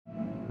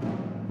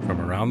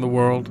From around the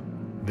world,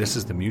 this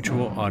is the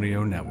Mutual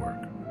Audio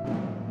Network.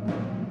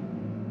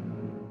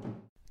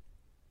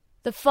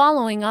 The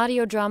following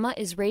audio drama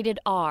is rated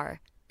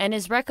R and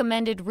is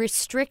recommended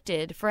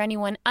restricted for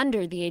anyone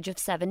under the age of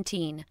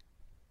 17.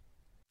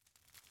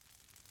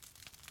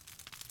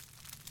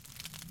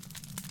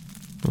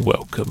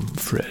 Welcome,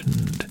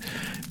 friend.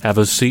 Have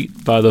a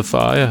seat by the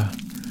fire.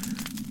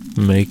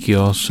 Make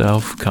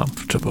yourself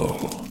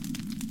comfortable.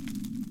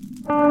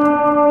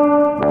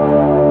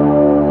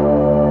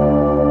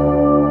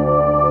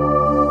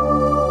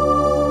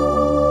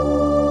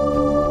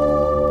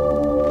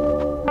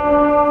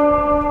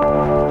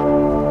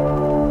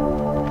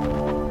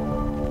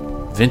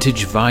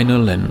 Vintage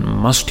vinyl and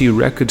musty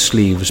record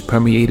sleeves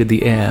permeated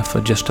the air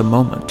for just a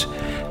moment,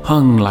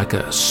 hung like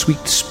a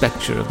sweet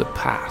spectre of the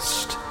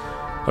past,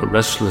 a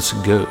restless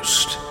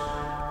ghost,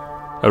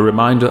 a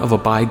reminder of a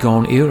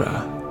bygone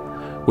era,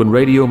 when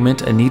radio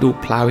meant a needle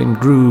plowing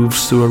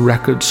grooves through a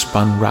record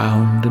spun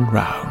round and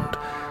round.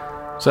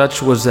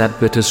 Such was that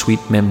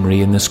bittersweet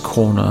memory in this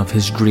corner of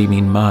his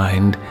dreaming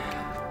mind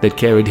that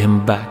carried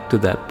him back to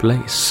that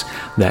place,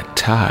 that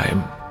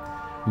time,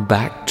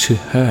 back to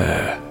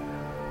her.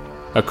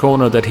 A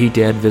corner that he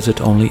dared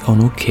visit only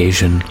on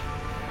occasion,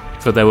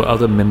 for there were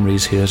other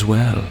memories here as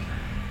well,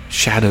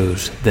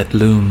 shadows that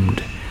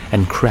loomed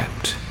and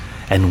crept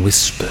and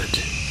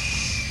whispered,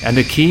 and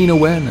a keen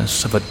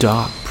awareness of a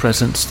dark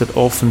presence that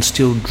often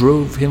still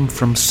drove him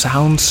from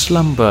sound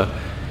slumber,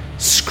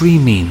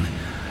 screaming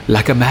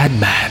like a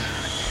madman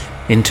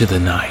into the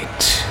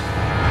night.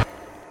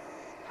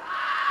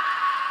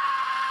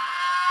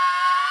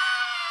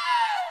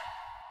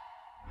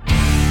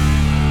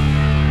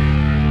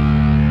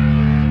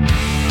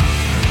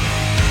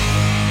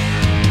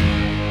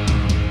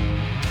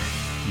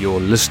 You're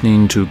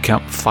listening to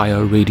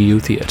Campfire Radio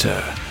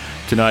Theatre.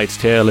 Tonight's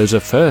tale is a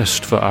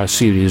first for our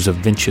series of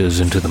ventures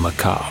into the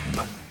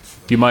macabre.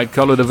 You might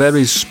call it a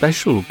very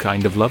special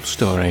kind of love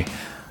story,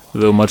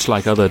 though much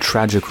like other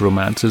tragic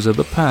romances of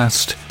the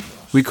past,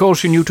 we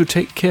caution you to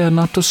take care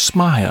not to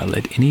smile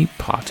at any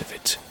part of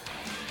it.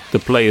 The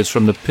play is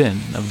from the pen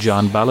of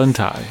John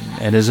Ballantyne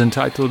and is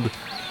entitled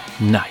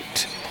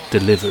Night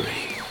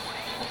Delivery.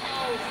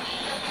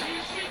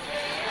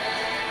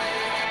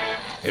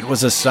 It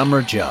was a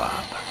summer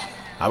job.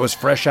 I was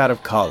fresh out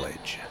of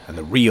college, and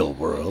the real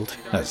world,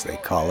 as they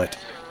call it,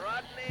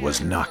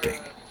 was knocking.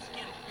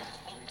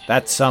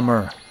 That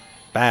summer,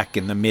 back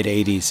in the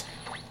mid-'80s,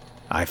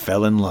 I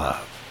fell in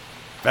love.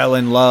 Fell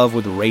in love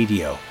with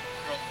radio,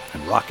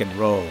 and rock and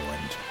roll,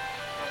 and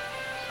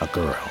a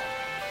girl.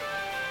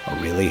 A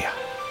really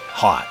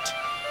hot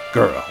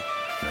girl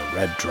in a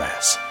red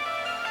dress,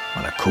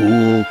 on a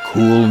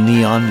cool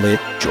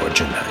neon-lit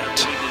Georgia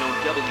night.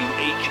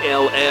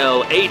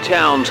 WHLL,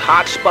 A-Town's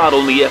hotspot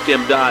on the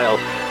FM dial.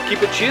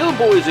 Keep it chill,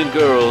 boys and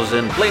girls,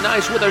 and play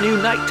nice with our new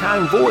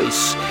nighttime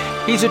voice.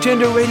 He's a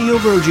tender radio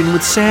virgin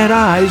with sad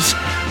eyes,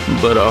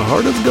 but a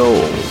heart of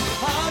gold.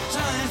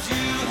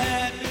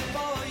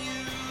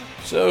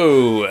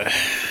 So,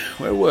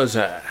 where was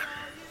I?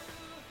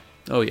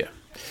 Oh, yeah.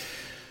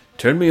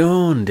 Turn me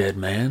on, dead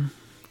man.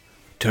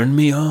 Turn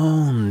me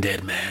on,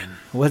 dead man.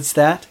 What's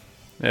that?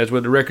 That's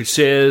what the record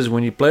says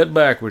when you play it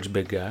backwards,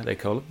 big guy. They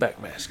call it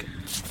backmasking.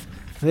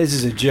 This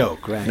is a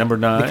joke, right? Number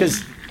 9.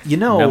 Because, you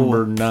know...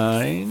 Number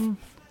 9.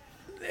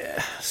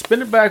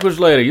 Spin it backwards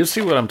later. You'll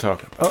see what I'm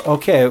talking about.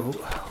 Okay,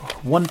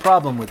 one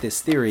problem with this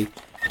theory.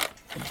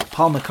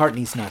 Paul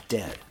McCartney's not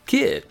dead.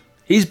 Kid,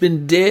 he's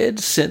been dead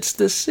since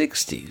the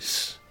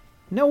 60s.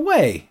 No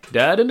way.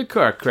 Died in a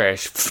car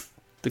crash.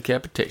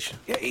 Decapitation.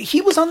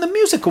 He was on the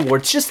Music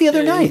Awards just the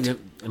other night.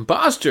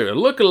 Imposter,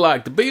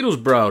 lookalike the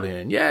Beatles brought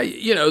in. Yeah,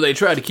 you know, they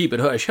try to keep it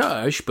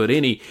hush-hush, but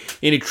any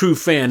true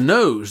fan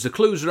knows. The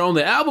clues are on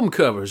the album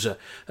covers.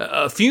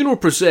 A funeral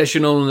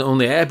procession on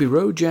the Abbey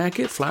Road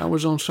jacket,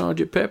 flowers on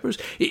Sgt. Pepper's.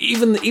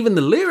 Even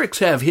the lyrics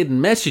have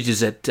hidden messages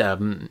that...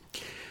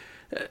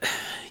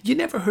 you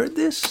never heard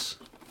this?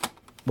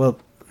 Well,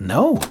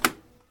 no.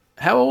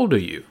 How old are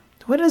you?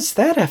 What does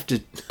that have to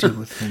do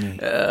with me?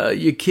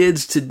 You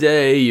kids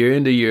today, you're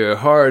into your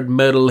hard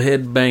metal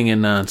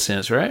head-banging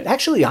nonsense, right?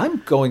 Actually,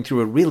 I'm going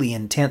through a really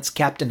intense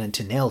Captain and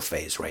Tennille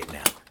phase right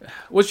now.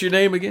 What's your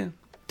name again?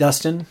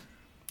 Dustin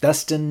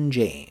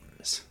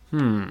James.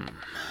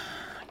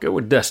 Go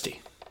with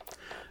Dusty.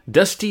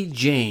 Dusty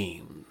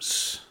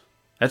James.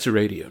 That's a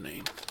radio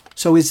name.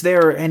 So is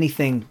there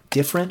anything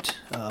different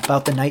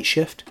about the night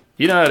shift?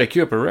 You know how to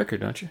cue up a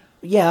record, don't you?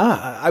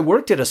 Yeah, I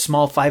worked at a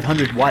small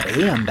 500-watt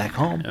AM back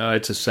home.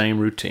 It's the same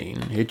routine.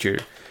 Hit your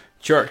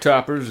chart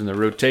toppers and the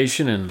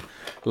rotation and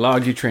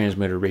log your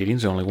transmitter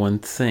readings. Only one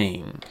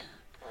thing.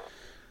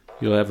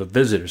 You'll have a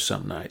visitor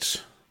some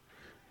nights.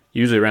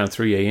 Usually around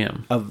 3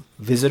 a.m. A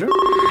visitor?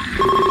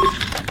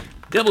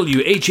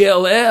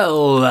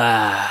 WHLL.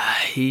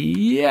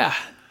 Yeah.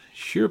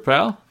 Sure,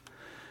 pal.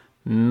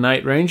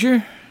 Night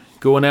Ranger.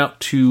 Going out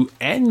to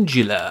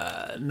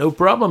Angela. No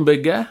problem,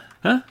 big guy.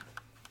 Huh?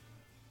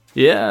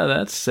 Yeah,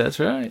 that's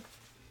right.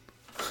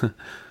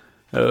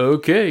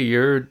 Okay,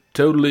 you're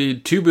totally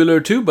tubular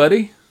too,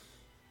 buddy.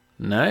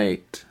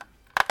 Night.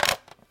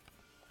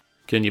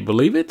 Can you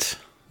believe it?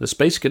 The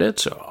Space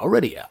Cadets are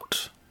already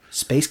out.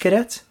 Space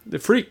cadets? The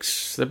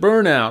freaks, the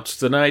burnouts,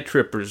 the night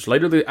trippers.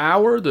 Later the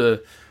hour,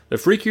 the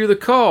freakier the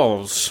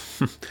calls.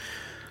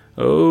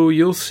 Oh,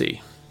 you'll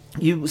see.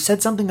 You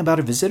said something about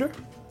a visitor?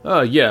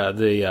 Yeah,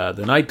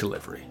 the night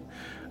delivery.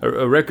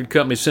 A record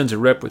company sends a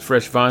rep with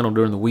fresh vinyl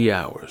during the wee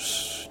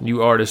hours.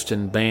 New artists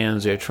and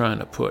bands they're trying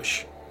to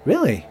push.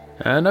 Really?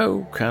 I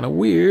know, kind of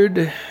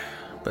weird,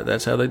 but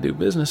that's how they do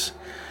business.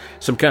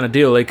 Some kind of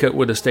deal they cut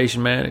with a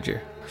station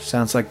manager.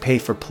 Sounds like pay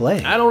for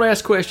play. I don't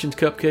ask questions,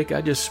 Cupcake.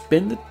 I just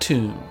spin the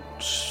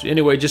tunes.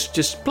 Anyway,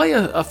 just play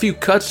a few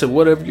cuts of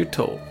whatever you're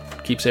told.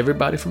 Keeps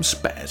everybody from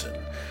spazzing.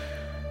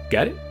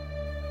 Got it?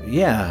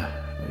 Yeah,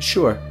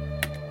 sure.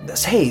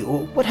 Hey,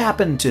 what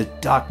happened to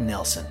Doc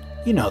Nelson?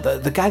 You know,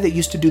 the guy that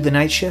used to do the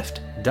night shift?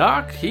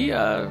 Doc, he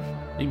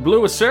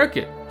blew a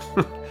circuit.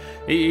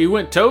 he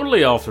went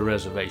totally off the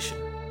reservation.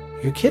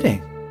 You're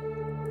kidding.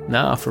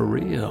 Nah, for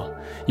real.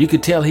 You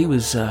could tell he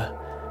was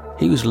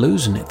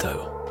losing it,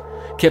 though.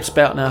 Kept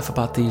spouting off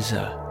about these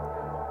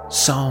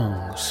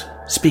songs,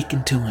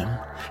 speaking to him,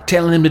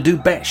 telling him to do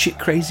batshit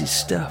crazy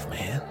stuff,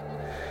 man.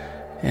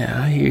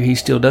 Yeah, I hear he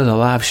still does a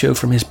live show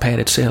from his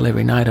padded cell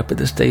every night up at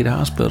the state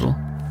hospital.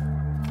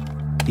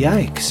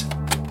 Yikes.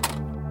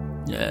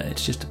 Yeah,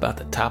 it's just about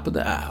the top of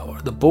the hour.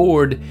 The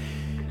board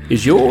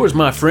is yours,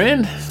 my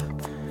friend.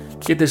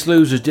 Get this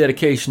loser's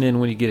dedication in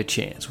when you get a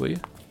chance, will you?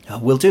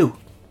 Will do.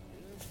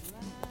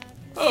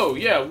 Oh,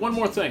 yeah, one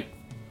more thing.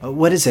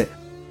 What is it?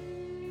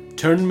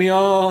 Turn me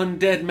on,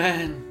 dead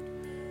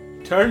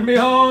man. Turn me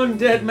on,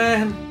 dead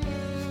man.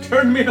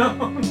 Turn me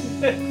on.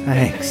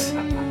 Thanks.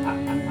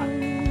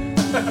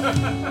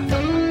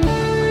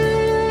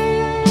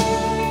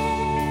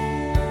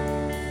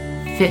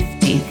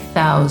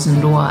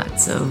 $50,000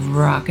 watts of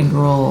rock and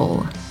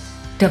roll.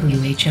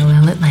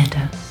 WHOL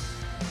Atlanta.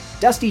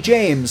 Dusty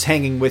James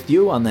hanging with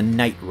you on the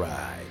night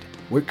ride.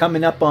 We're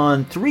coming up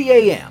on 3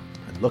 a.m.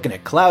 and looking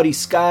at cloudy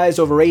skies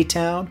over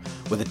A-Town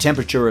with a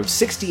temperature of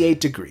 68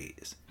 degrees.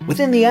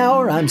 Within the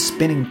hour, I'm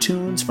spinning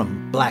tunes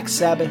from Black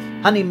Sabbath,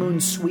 Honeymoon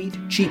Suite,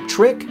 Cheap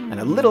Trick, and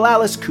a little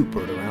Alice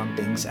Cooper to round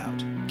things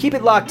out. Keep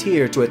it locked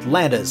here to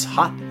Atlanta's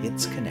Hot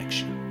Hits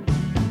Connection.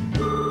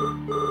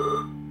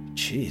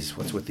 Jeez,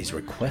 what's with these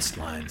request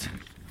lines?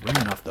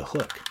 Ringing off the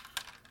hook.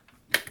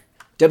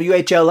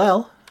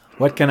 WHLL,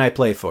 what can I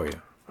play for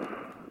you? The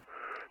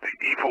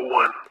evil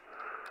one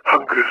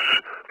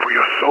hungers for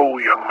your soul,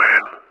 young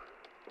man.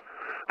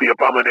 The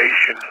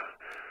abomination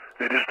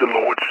that is the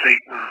Lord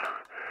Satan.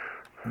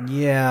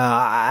 Yeah,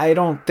 I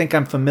don't think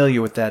I'm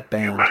familiar with that You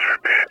band. must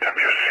repent of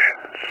your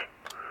sins.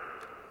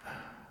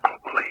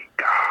 Only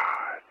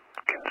God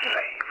can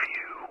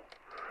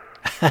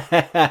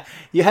save you.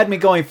 You had me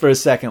going for a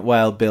second,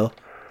 Wild Bill.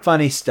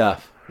 Funny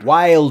stuff.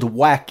 Wild,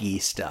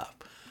 wacky stuff.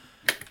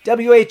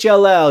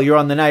 WHLL, you're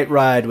on the night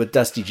ride with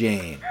Dusty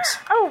James.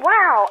 Oh,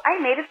 wow, I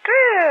made it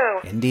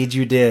through. Indeed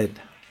you did.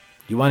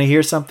 You want to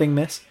hear something,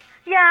 miss?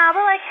 Yeah,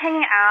 we're like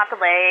hanging out at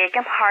the lake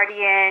and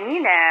partying,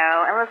 you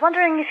know, and was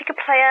wondering if you could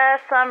play us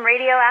some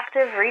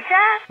radioactive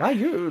reject? Wow,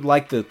 you're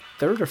like the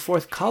third or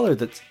fourth caller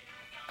that's...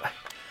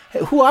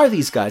 Hey, who are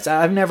these guys?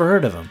 I've never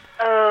heard of them.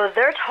 Oh,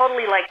 they're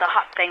totally like the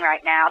hot thing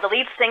right now. The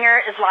lead singer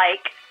is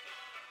like,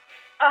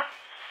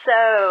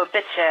 so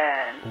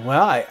bitchin'.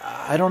 Well,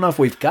 I don't know if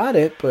we've got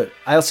it, but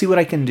I'll see what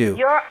I can do.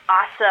 You're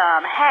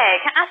awesome. Hey,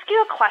 can I ask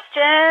you a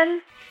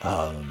question?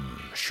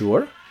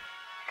 Sure?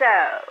 So,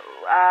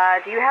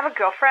 do you have a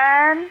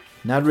girlfriend?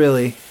 Not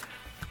really.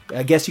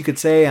 I guess you could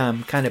say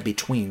I'm kind of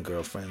between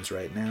girlfriends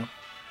right now.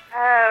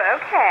 Oh,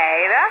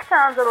 okay. That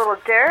sounds a little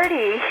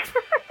dirty.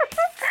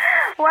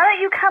 Why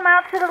don't you come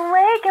out to the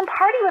lake and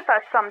party with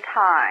us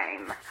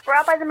sometime? We're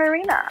out by the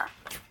marina.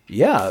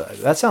 Yeah,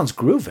 that sounds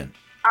groovin'.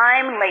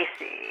 I'm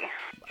Lacey.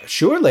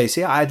 Sure,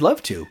 Lacey, I'd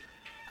love to.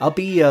 I'll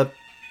be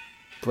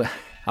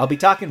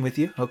talking with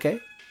you, okay?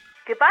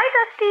 Goodbye,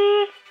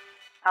 Dusty.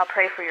 I'll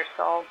pray for your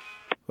soul.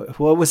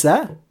 What was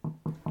that?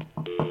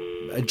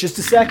 Just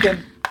a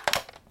second.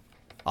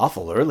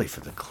 Awful early for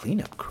the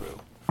cleanup crew.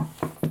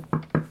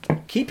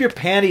 Keep your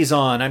panties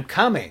on, I'm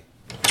coming.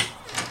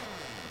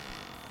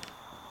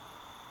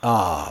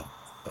 Hi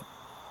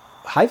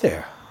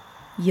there.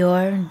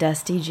 You're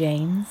Dusty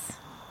James?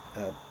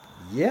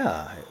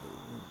 Yeah.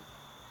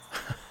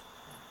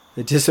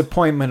 The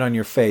disappointment on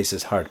your face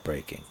is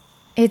heartbreaking.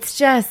 It's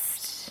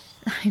just...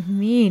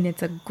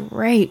 it's a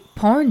great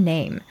porn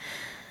name.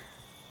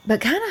 But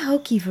kind of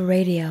hokey for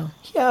radio.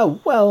 Yeah,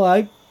 well,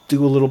 I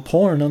do a little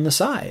porn on the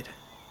side.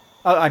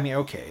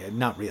 Okay,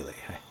 not really.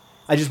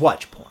 I just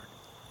watch porn.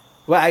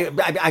 Well, I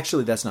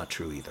actually, that's not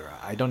true either.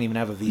 I don't even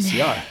have a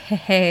VCR.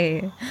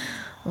 Hey,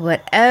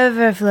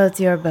 whatever floats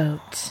your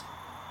boat.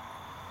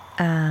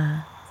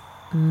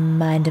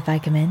 Mind if I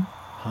come in?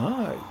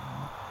 Hi.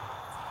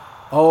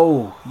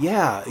 Oh,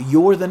 yeah,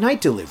 you're the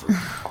night delivery.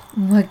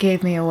 What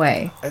gave me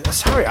away?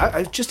 Sorry, I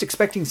was just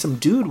expecting some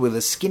dude with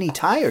a skinny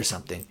tie or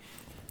something.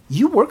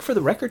 You work for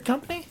the record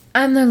company?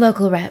 I'm their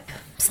local rep,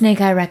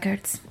 Snake Eye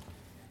Records.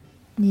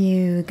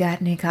 You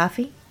got any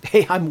coffee?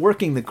 Hey, I'm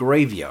working the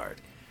graveyard.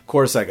 Of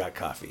course I got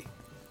coffee.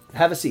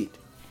 Have a seat.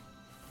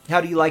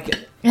 How do you like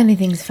it?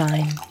 Anything's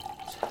fine.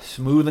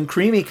 Smooth and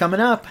creamy coming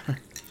up.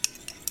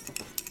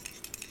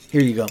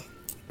 Here you go.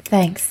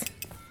 Thanks.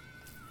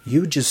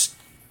 You just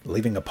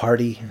leaving a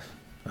party?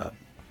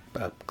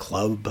 A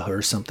club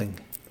or something?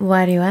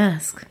 Why do you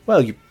ask?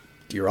 Well,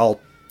 you're all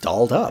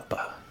dolled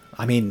up.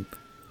 I mean,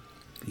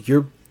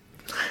 you're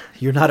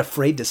not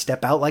afraid to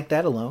step out like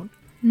that alone?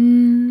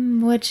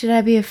 What should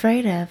I be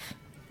afraid of?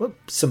 Well,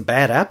 some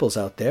bad apples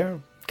out there.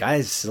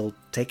 Guys will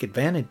take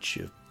advantage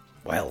of,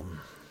 well,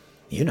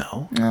 you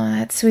know. Oh,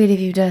 that's sweet of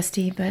you,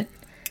 Dusty, but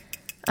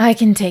I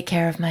can take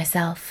care of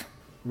myself.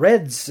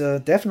 Red's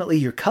definitely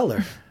your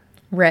color.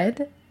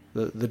 Red?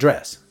 The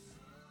dress.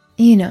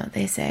 You know what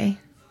they say.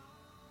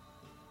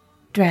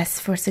 Dress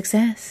for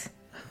success.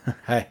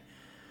 I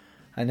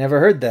never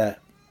heard that.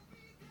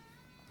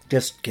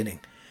 Just kidding.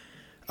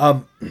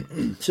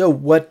 So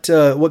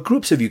what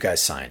groups have you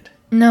guys signed?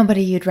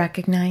 Nobody you'd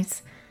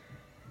recognize.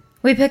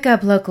 We pick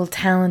up local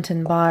talent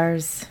in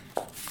bars,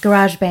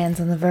 garage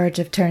bands on the verge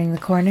of turning the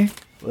corner.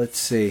 Let's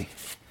see.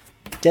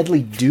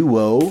 Deadly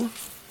Duo,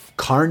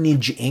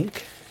 Carnage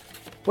Inc.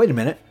 Wait a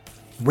minute.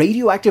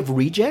 Radioactive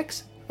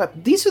Rejects?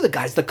 These are the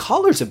guys the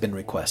callers have been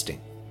requesting.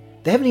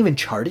 They haven't even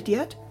charted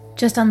yet?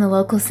 Just on the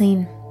local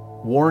scene.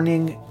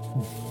 Warning,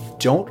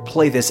 don't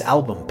play this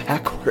album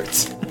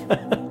backwards.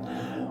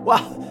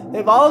 Wow,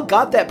 they've all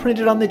got that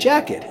printed on the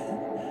jacket.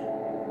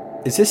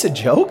 Is this a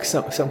joke?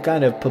 Some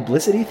kind of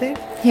publicity thing?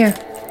 Here,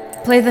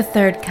 play the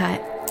third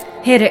cut.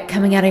 Hit it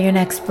coming out of your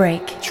next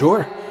break.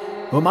 Sure.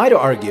 Who am I to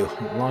argue?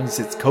 As long as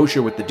it's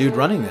kosher with the dude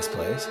running this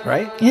place,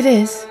 right? It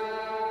is.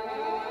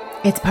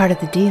 It's part of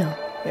the deal.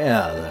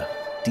 Yeah, the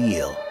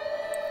deal.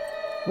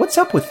 What's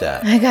up with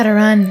that? I gotta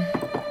run.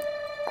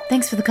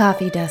 Thanks for the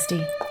coffee,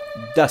 Dusty.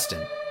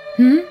 Dustin.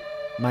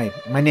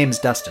 My name's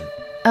Dustin.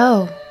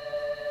 Oh,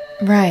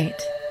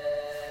 right.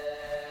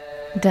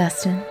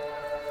 Dustin.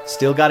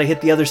 Still gotta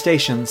hit the other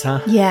stations,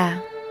 huh?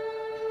 Yeah.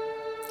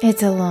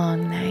 It's a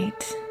long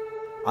night.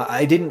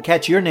 I didn't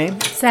catch your name.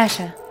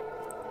 Sasha.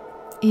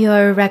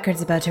 Your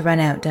record's about to run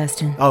out,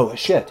 Dustin. Oh,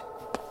 shit.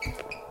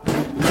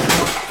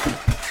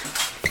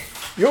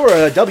 Your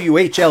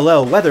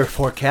WHLL weather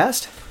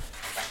forecast.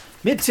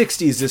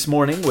 Mid-60s this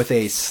morning with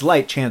a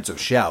slight chance of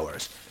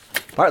showers.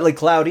 Partly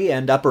cloudy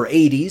and upper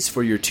 80s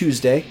for your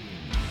Tuesday.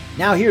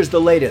 Now here's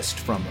the latest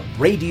from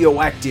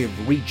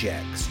Radioactive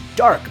Rejects'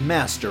 Dark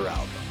Master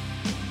album.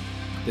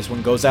 This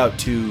one goes out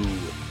to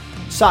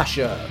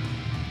Sasha.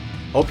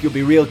 Hope you'll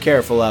be real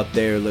careful out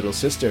there, little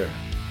sister.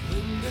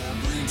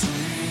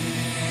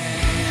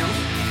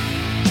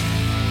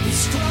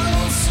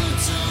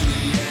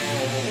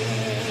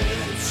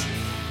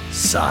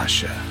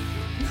 Sasha.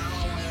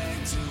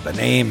 The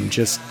name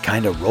just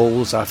kind of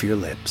rolls off your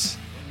lips.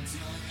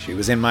 She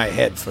was in my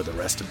head for the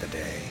rest of the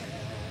day.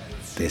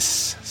 This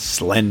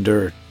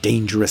slender,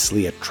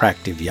 dangerously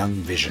attractive young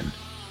vision.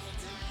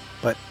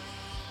 But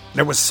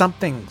there was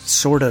something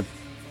sort of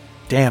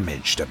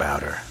damaged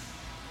about her.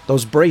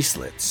 Those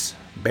bracelets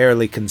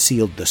barely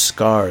concealed the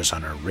scars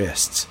on her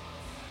wrists.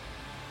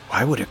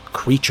 Why would a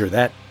creature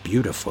that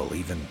beautiful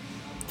even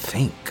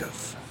think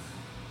of...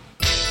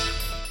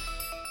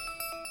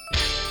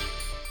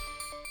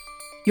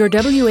 Your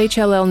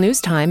WHLL news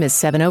time is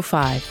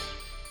 7:05.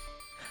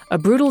 A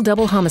brutal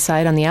double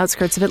homicide on the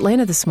outskirts of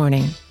Atlanta this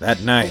morning.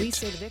 That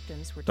night,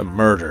 the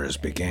murders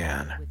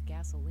began.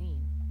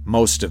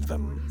 Most of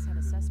them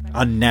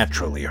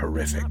unnaturally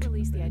horrific.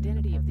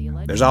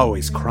 There's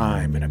always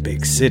crime in a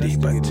big city,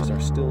 but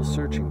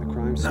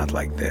not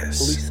like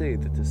this.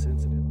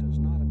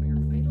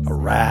 A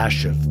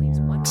rash of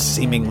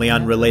seemingly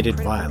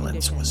unrelated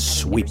violence was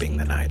sweeping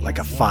the night like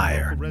a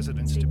fire,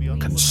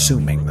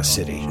 consuming the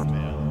city.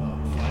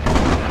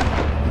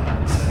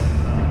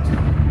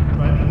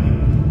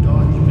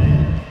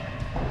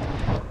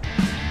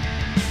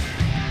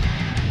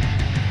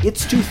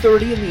 It's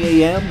 2:30 in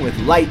the a.m. with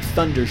light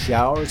thunder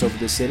showers over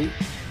the city.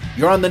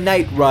 You're on the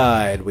night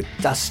ride with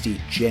Dusty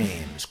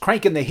James,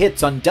 cranking the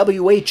hits on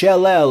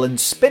WHLL and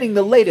spinning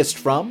the latest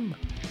from,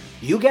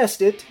 you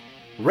guessed it,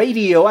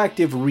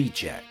 Radioactive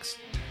Rejects,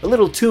 a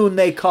little tune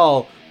they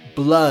call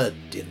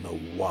Blood in the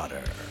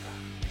Water.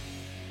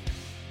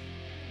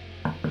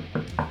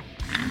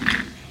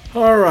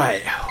 All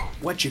right,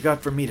 what you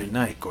got for me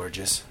tonight,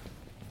 gorgeous?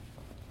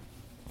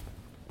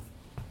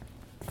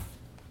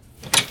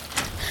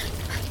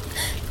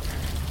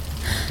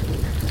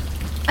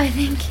 I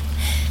think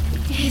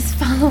he's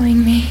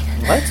following me.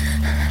 What?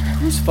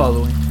 Who's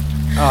following?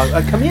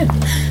 Come in.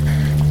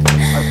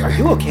 Are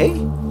you okay?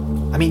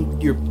 I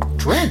mean, you're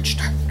drenched.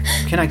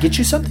 Can I get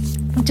you something?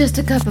 Just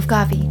a cup of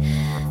coffee.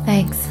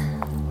 Thanks.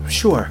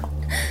 Sure.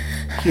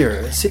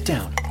 Here, sit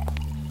down.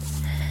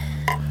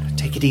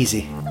 Take it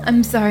easy.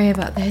 I'm sorry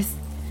about this.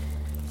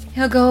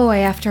 He'll go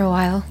away after a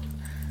while.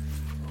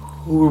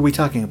 Who are we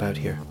talking about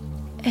here?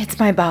 It's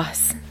my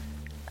boss.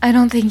 I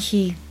don't think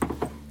he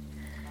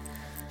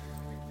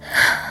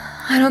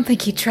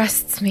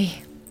trusts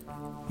me.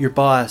 Your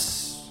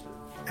boss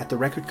at the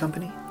record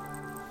company?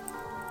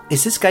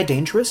 Is this guy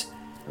dangerous?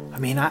 I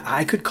mean,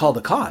 I could call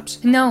the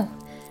cops. No.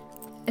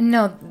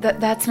 No,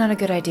 that's not a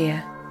good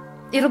idea.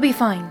 It'll be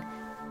fine.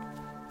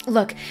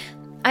 Look,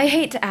 I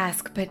hate to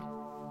ask, but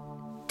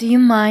do you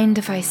mind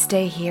if I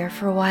stay here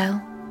for a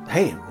while?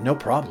 Hey, no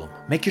problem.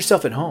 Make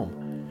yourself at home.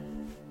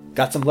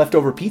 Got some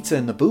leftover pizza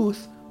in the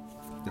booth.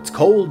 It's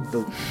cold,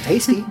 but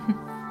tasty.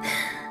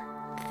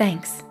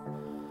 Thanks.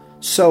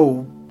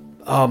 So,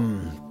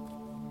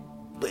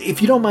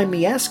 if you don't mind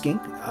me asking,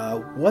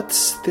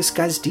 what's this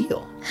guy's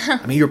deal?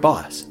 I mean, your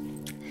boss.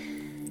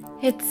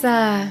 It's,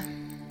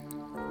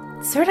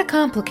 sort of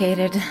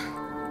complicated.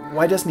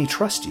 Why doesn't he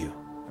trust you?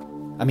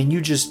 I mean,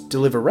 you just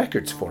deliver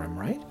records for him,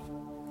 right?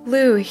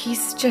 Lou,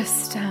 he's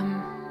just,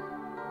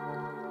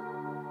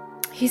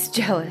 he's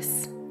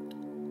jealous.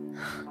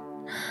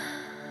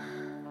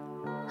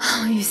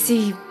 Oh, you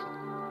see,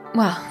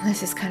 well,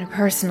 this is kind of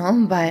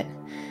personal, but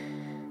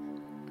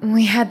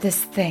we had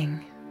this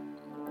thing.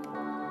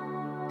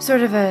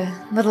 Sort of a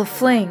little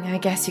fling, I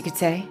guess you could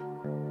say.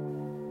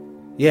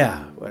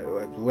 Yeah,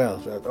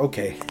 well,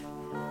 okay.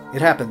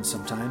 It happens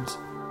sometimes.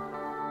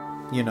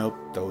 You know,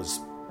 those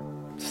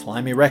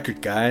slimy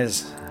record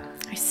guys.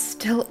 I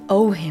still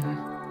owe him.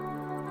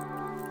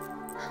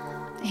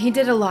 He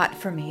did a lot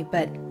for me,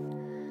 but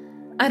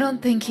I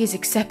don't think he's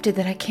accepted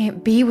that I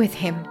can't be with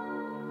him.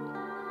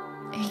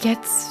 He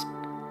gets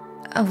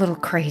a little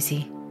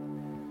crazy.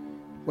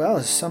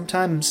 Well,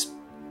 sometimes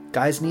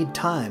guys need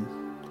time.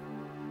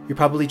 You're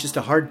probably just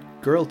a hard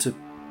girl to,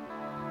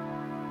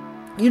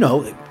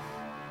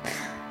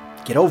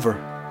 get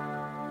over.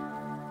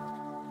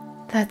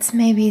 That's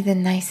maybe the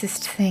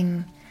nicest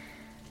thing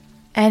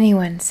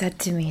anyone said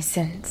to me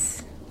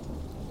since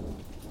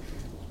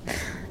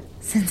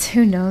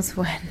who knows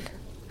when.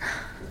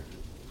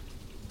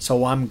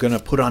 So I'm gonna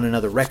put on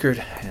another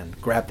record and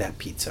grab that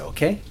pizza,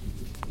 okay?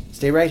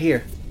 Stay right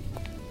here.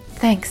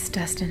 Thanks,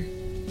 Dustin.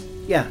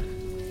 Yeah,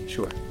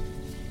 sure.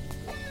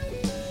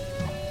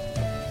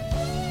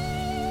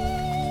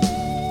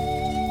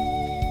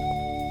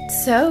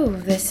 So,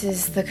 this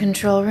is the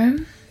control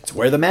room? It's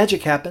where the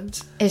magic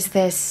happens. Is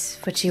this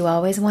what you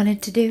always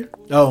wanted to do?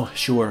 Oh,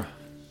 sure.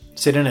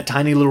 Sit in a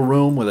tiny little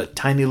room with a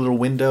tiny little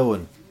window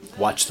and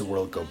watch the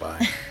world go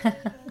by.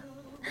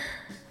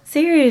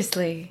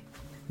 Seriously?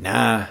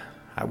 Nah,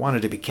 I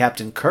wanted to be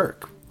Captain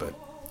Kirk, but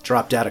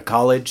dropped out of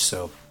college,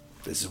 so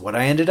this is what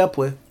I ended up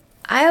with.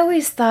 I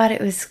always thought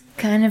it was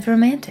kind of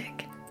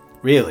romantic.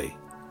 Really?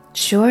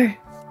 Sure.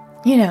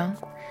 You know,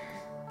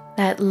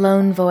 that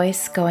lone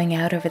voice going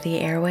out over the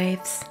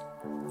airwaves.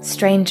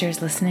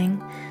 Strangers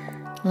listening,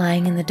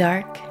 lying in the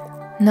dark.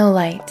 No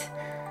light.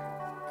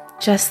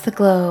 Just the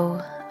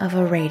glow of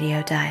a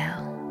radio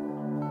dial.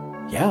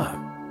 Yeah,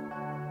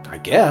 I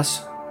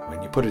guess,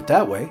 when you put it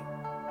that way.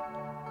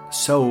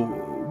 So,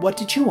 what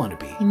did you want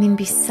to be? You mean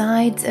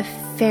besides a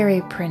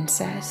fairy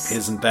princess?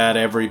 Isn't that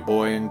every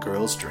boy and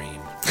girl's dream?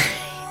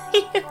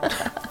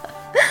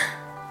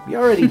 We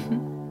already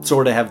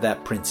sort of have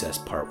that princess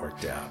part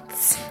worked out.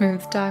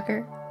 Smooth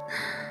talker.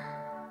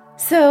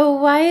 So,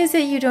 why is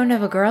it you don't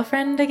have a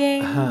girlfriend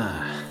again?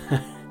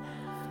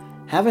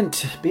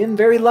 Haven't been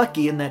very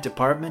lucky in that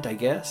department, I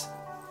guess.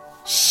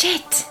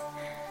 Shit!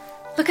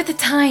 Look at the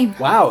time.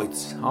 Wow,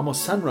 it's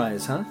almost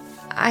sunrise, huh?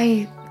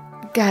 I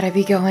gotta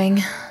be going.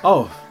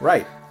 Oh,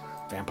 right.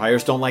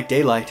 Vampires don't like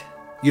daylight.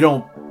 You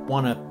don't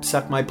want to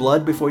suck my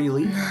blood before you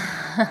leave?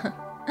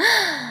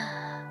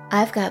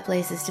 I've got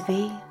places to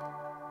be.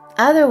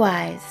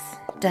 Otherwise,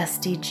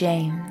 Dusty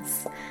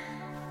James,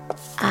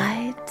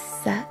 I'd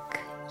suck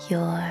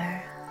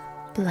your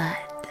blood.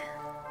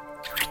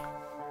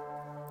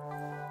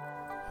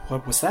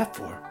 What was that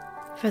for?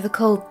 For the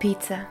cold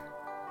pizza.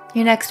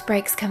 Your next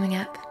break's coming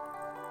up.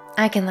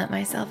 I can let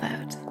myself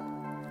out.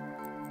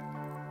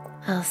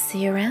 I'll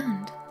see you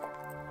around.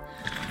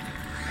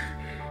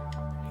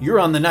 You're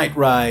on the night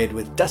ride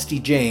with Dusty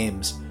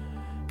James.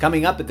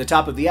 Coming up at the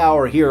top of the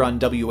hour here on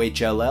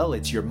WHLL,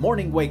 it's your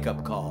morning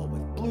wake-up call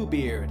with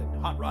Bluebeard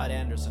and Hot Rod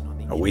Anderson on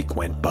the... A week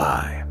went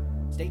by,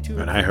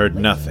 and I heard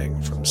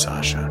nothing from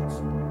Sasha.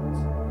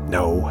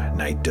 No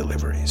night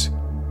deliveries.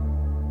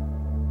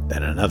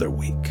 Then another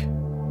week.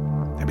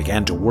 I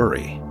began to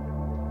worry.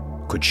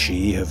 Could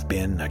she have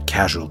been a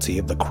casualty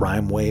of the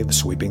crime wave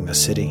sweeping the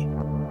city?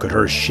 Could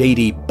her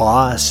shady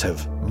boss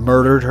have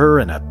murdered her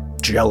in a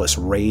jealous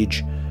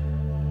rage?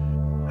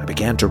 I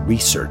began to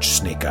research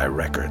Snake Eye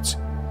Records.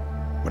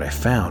 What I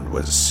found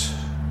was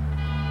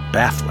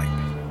baffling.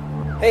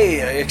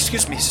 Hey,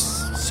 excuse me,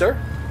 sir?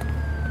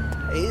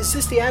 Is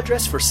this the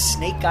address for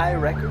Snake Eye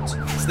Records?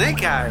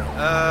 Snake Eye?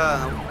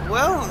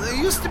 Well, there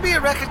used to be a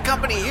record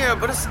company here,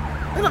 but it's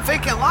been a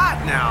vacant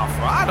lot now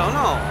for, I don't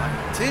know,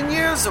 like 10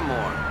 years or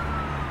more.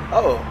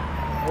 Oh,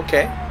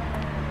 okay.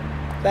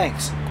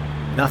 Thanks.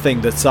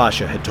 Nothing that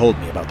Sasha had told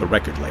me about the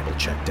record label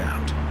checked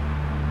out.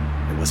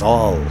 It was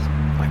all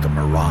like a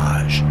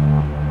mirage.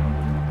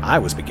 I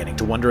was beginning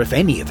to wonder if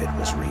any of it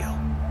was real.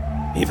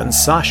 Even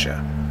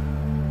Sasha.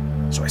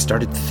 So I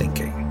started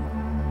thinking.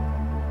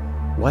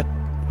 What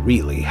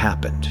really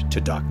happened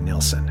to Doc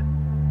Nilsson?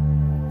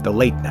 The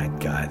late-night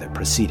guy that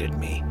preceded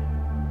me.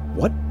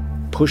 What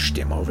pushed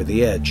him over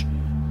the edge?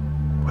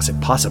 Was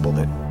it possible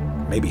that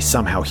maybe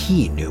somehow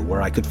he knew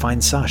where I could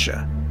find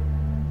Sasha.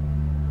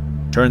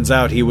 Turns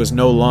out he was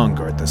no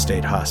longer at the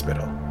state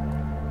hospital.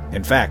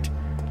 In fact,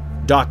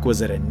 Doc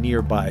was at a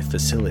nearby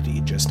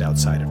facility just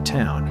outside of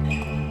town.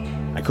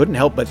 I couldn't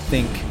help but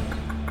think,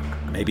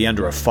 maybe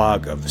under a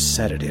fog of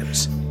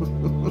sedatives,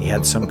 he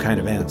had some kind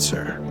of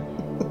answer.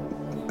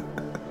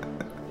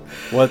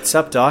 What's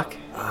up, Doc?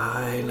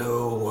 I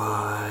know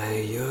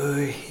why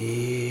you're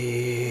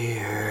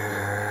here.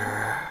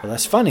 Well,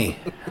 that's funny.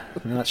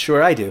 I'm not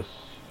sure I do.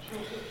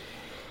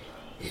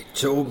 He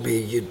told me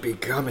you'd be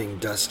coming,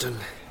 Dustin.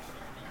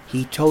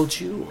 He told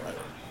you?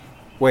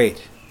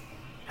 Wait,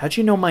 how'd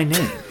you know my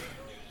name?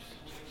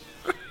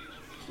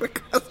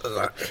 Because of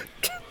the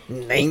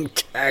name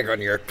tag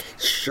on your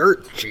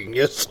shirt,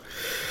 genius.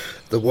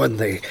 The one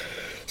they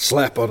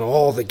slap on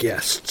all the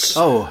guests.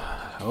 Oh,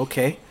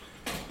 okay.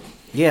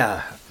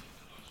 Yeah,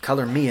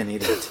 color me an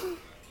idiot.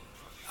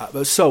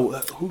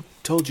 Who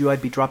told you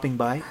I'd be dropping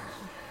by?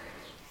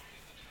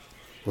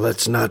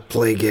 Let's not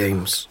play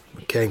games,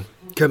 okay?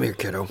 Come here,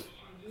 kiddo.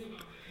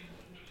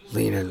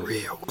 Lean in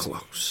real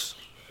close.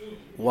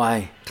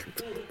 Why?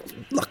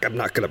 Look, I'm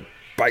not gonna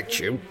bite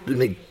you. I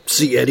mean,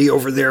 see Eddie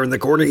over there in the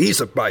corner?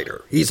 He's a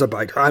biter.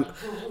 I'm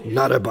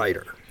not a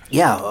biter.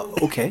 Yeah,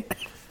 okay.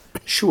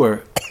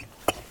 Sure.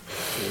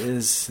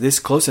 Is this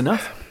close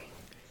enough?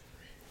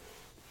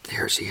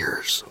 There's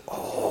ears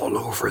all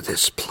over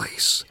this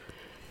place.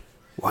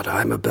 What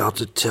I'm about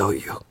to tell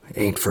you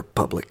ain't for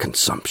public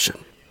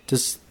consumption.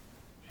 Does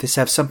this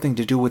have something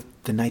to do with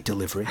the night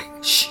delivery?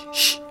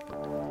 Shh.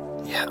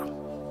 Yeah.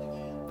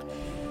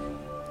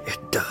 It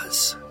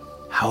does.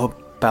 How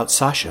about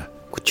Sasha?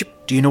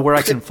 Do you know where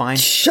I can find...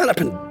 Shut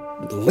up and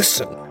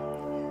listen.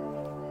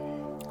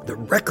 The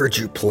records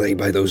you play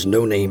by those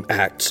no-name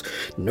acts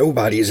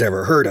nobody's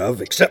ever heard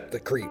of except the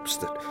creeps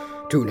that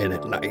tune in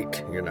at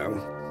night, you know.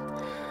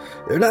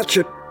 They're not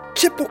your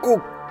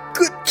typical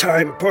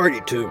good-time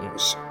party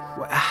tunes.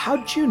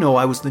 How'd you know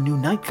I was the new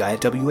night guy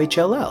at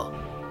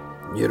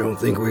WHLL? You don't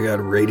think we got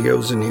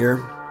radios in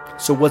here?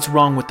 So what's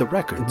wrong with the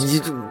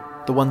records?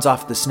 The ones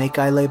off the Snake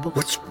Eye label?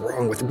 What's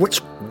wrong with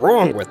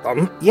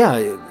them?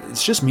 Yeah,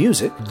 it's just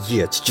music.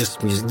 Yeah, it's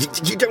just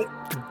music. You don't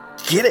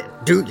get it,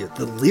 do you?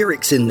 The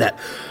lyrics in that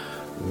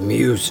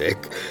music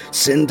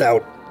send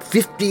out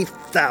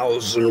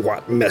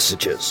 50,000-watt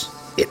messages.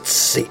 It's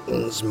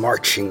Satan's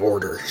marching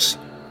orders.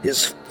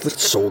 His foot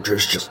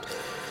soldiers just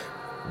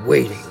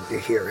waiting to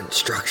hear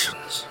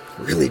instructions.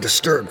 Really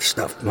disturbed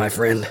stuff, my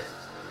friend.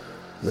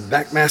 The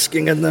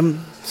backmasking in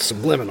them,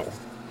 subliminal.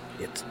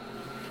 It's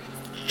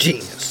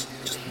genius.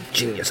 Just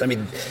genius. I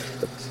mean,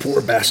 the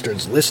poor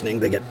bastards listening,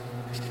 they get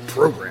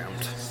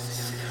programmed.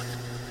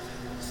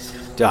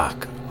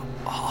 Doc,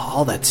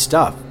 all that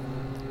stuff,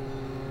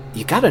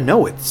 you gotta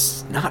know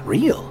it's not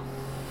real.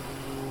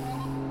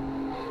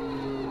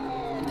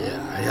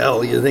 Yeah,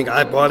 hell, you think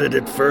I bought it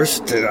at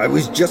first? I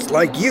was just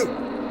like you.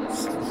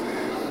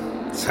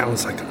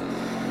 Sounds like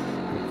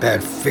a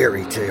bad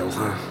fairy tale,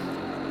 huh?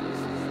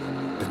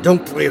 But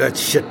don't play that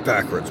shit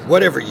backwards,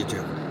 whatever you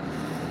do.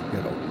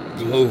 It'll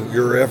blow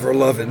your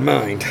ever-loving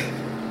mind.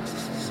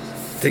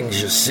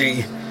 Things you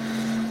see,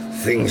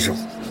 things you'll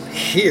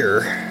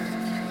hear.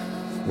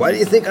 Why do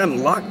you think I'm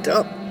locked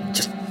up?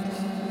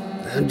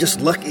 I'm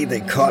just lucky they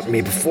caught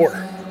me before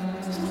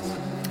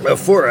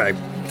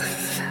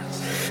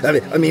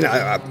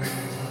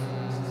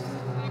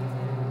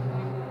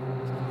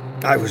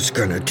I was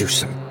gonna do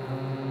some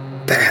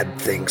bad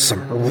things,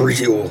 some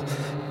real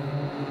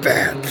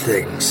bad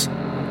things.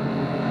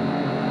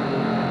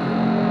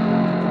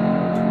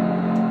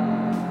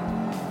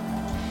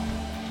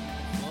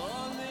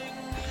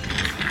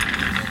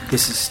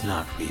 This is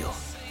not real.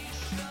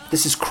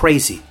 This is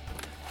crazy.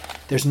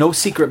 There's no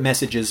secret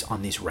messages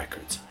on these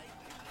records.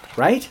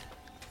 Right?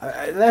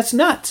 That's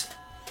nuts.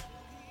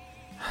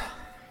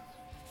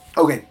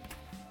 Okay,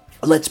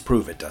 let's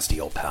prove it, Dusty,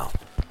 old pal.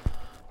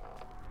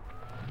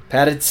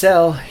 Padded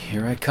cell,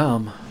 here I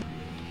come.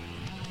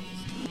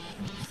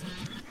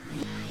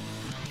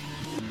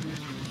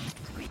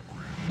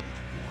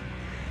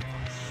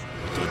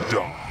 The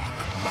Dark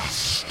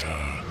Master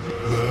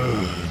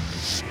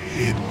burns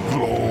in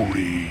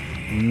glory.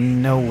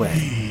 No way.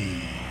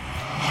 He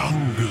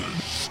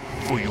hungers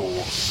for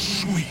your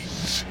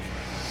sweet,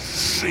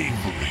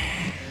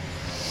 savory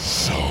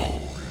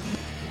soul.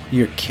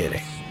 You're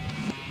kidding.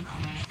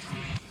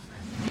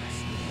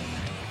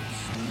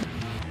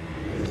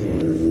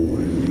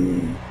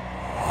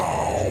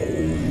 How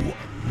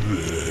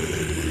they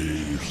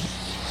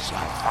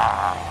suffer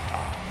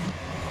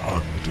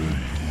under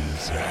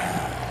his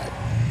hand.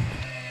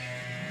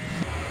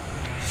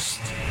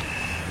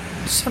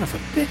 Son of a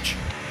bitch.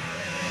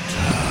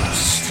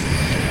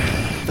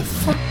 Dustin. The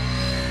fuck?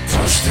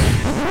 Dustin.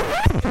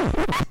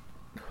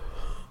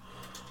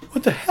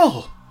 What the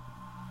hell?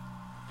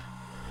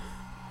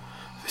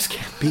 This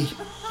can't be.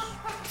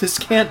 This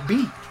can't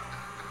be.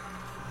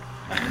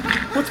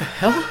 What the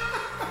hell?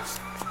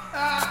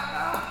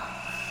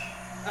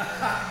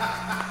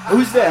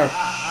 Who's there?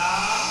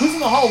 Who's in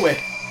the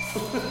hallway?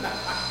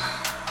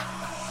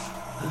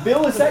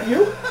 Bill, is that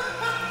you?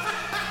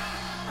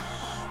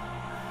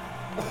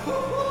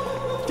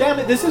 Damn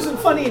it, this isn't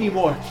funny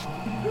anymore.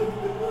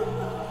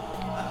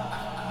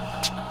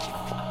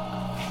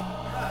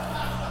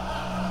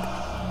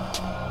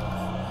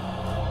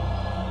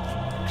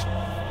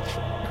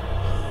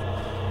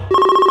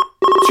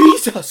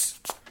 Jesus!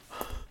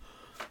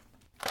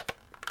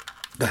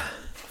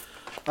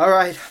 All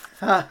right.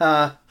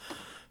 Haha.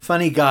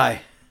 Funny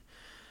guy.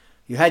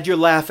 You had your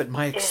laugh at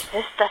my... Is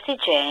this Dusty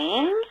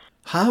James?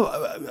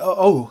 Huh?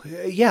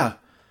 Yeah.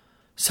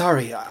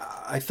 Sorry,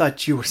 I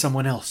thought you were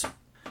someone else.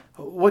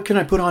 What can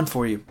I put on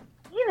for you?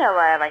 You know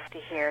what I like to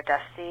hear,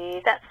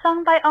 Dusty. That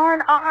song by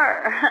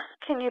R&R.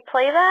 Can you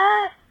play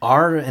that?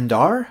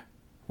 R&R?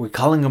 We're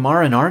calling them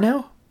R&R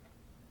now?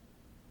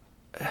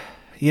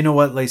 You know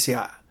what, Lacey?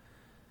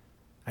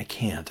 I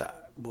can't.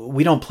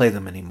 We don't play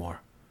them anymore.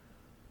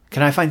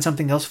 Can I find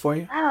something else for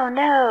you? Oh,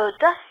 no,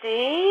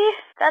 Dusty.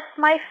 That's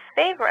my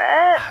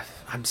favorite.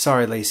 I'm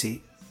sorry,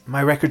 Lacey.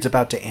 My record's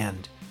about to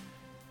end.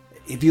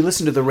 If you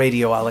listen to the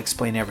radio, I'll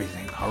explain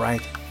everything, all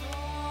right?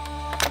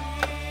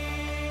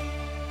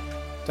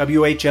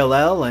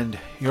 WHLL, and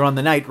you're on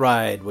the night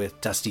ride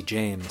with Dusty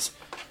James.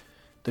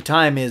 The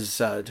time is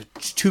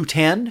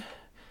 2:10.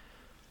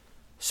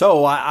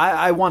 So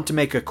I want to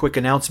make a quick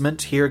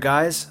announcement here,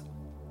 guys.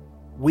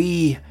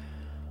 We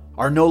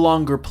are no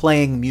longer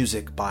playing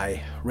music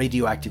by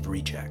Radioactive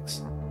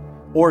Rejects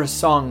or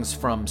songs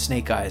from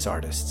Snake Eyes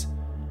artists.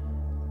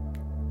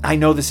 I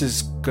know this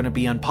is going to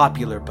be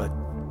unpopular, but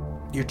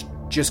you're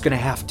just going to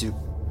have to...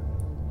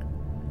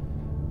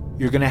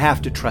 You're going to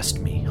have to trust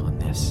me on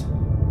this.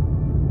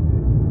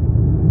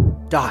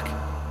 Doc,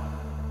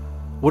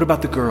 what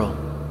about the girl?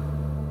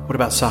 What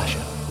about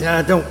Sasha?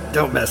 Yeah,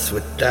 don't mess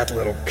with that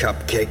little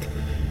cupcake.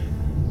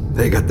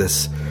 They got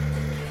this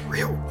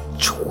real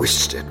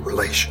twisted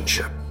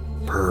relationship.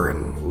 Her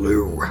and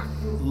Lou.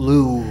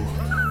 Lou.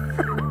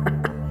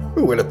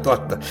 Who would have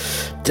thought the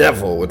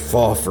devil would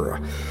fall for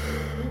a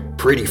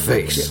pretty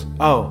face?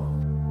 Oh,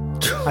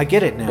 I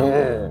get it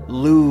now.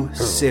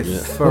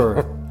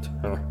 Lucifer.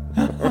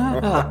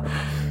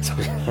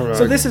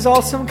 So this is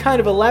all some kind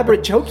of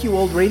elaborate joke you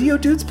old radio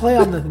dudes play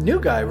on the new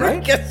guy, right? I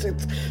guess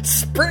it's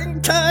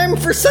springtime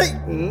for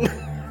Satan.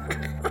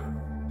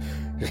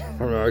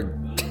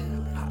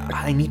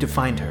 I need to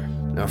find her.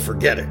 Now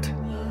forget it.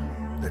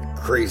 That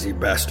crazy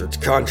bastard's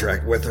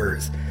contract with her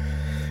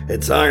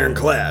it's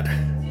ironclad.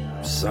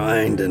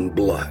 Signed in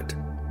blood.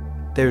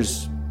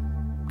 There's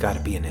got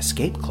to be an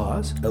escape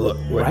clause. Look,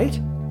 right?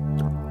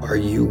 Are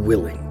you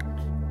willing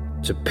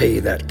to pay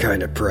that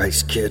kind of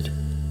price, kid?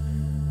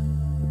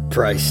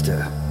 Price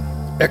to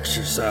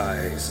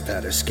exercise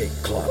that escape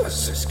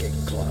clause. Escape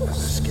clause.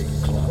 Escape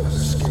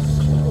clause. Escape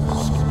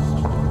clause.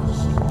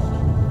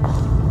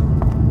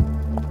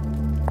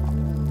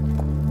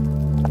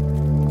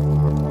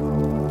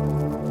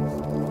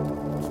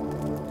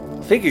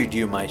 Figured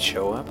you might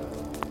show up.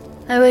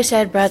 I wish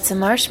I'd brought some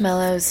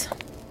marshmallows.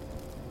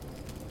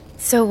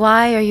 So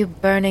why are you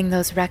burning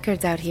those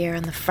records out here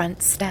on the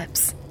front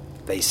steps?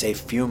 They say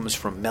fumes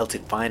from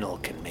melted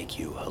vinyl can make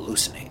you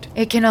hallucinate.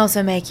 It can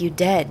also make you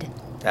dead.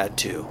 That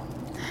too.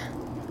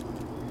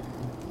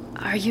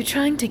 Are you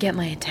trying to get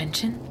my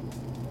attention?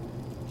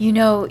 You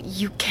know,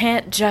 you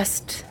can't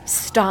just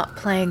stop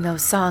playing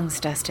those songs,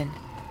 Dustin.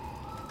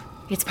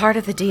 It's part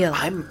of the deal.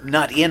 I'm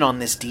not in on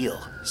this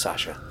deal,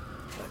 Sasha.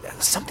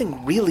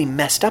 Something really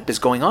messed up is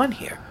going on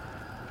here.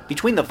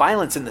 Between the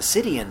violence in the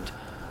city and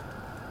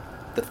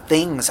the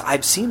things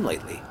I've seen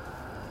lately.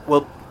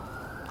 Well,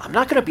 I'm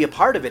not going to be a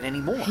part of it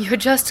anymore. You're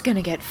just going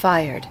to get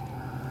fired.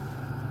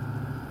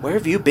 Where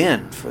have you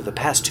been for the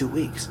past 2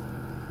 weeks?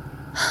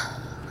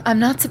 I'm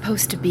not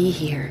supposed to be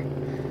here.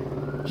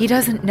 He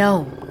doesn't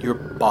know. Your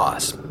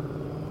boss,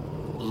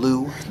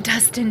 Lou.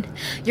 Dustin,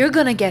 you're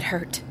going to get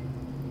hurt.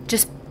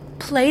 Just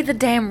play the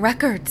damn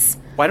records.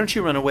 Why don't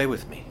you run away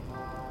with me?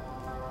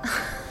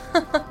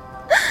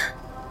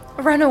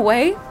 Run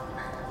away?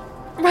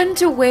 Run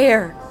to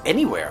where?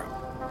 Anywhere.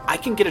 I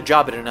can get a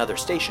job at another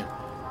station.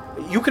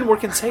 You can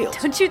work in sales.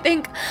 Don't you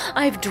think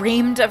I've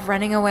dreamed of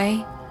running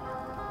away?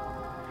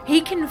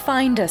 He can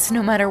find us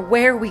no matter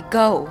where we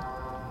go.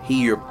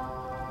 He your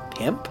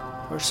pimp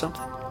or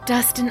something?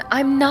 Dustin,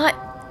 I'm not...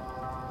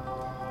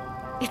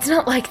 It's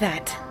not like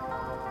that.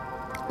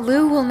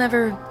 Lou will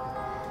never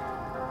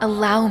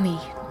allow me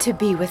to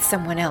be with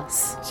someone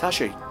else.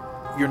 Sasha,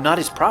 you're not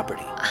his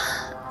property.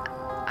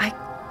 I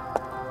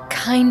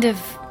kind of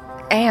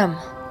am.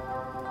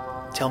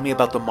 Tell me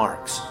about the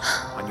marks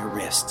on your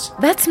wrists.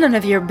 That's none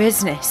of your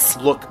business.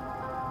 Look,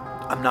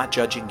 I'm not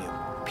judging you.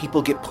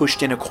 People get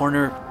pushed in a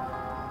corner.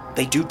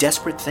 They do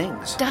desperate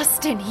things.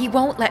 Dustin, he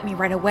won't let me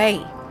run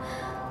away.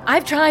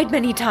 I've tried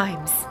many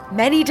times,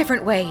 many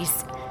different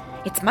ways.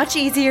 It's much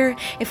easier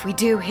if we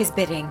do his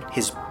bidding.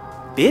 His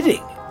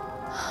bidding?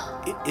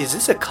 Is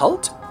this a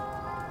cult?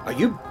 Are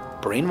you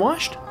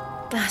brainwashed?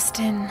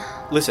 Dustin...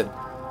 Listen,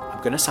 I'm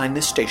going to sign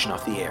this station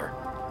off the air,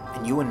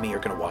 and you and me are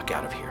going to walk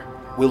out of here.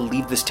 We'll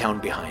leave this town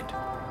behind.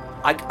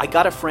 I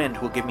got a friend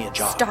who'll give me a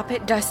job. Stop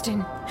it,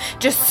 Dustin.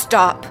 Just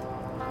stop.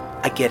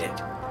 I get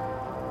it.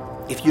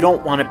 If you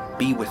don't want to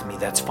be with me,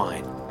 that's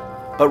fine.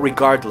 But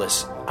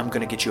regardless, I'm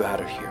gonna get you out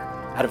of here.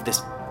 Out of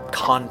this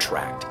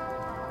contract.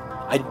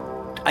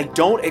 I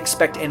don't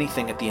expect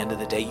anything at the end of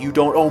the day. You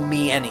don't owe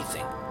me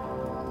anything.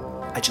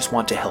 I just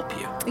want to help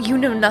you. You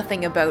know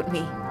nothing about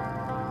me.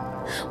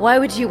 Why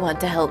would you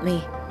want to help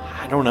me?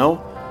 I don't know.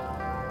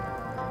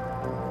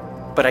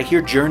 But I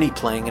hear Journey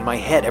playing in my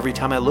head every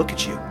time I look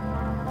at you.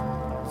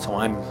 So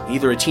I'm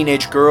either a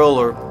teenage girl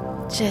or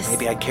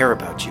maybe I care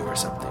about you or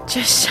something.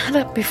 Just shut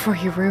up before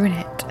you ruin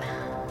it.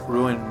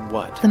 Ruin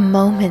what? The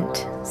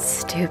moment,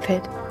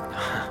 stupid.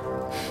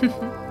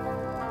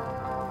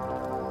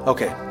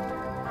 Okay.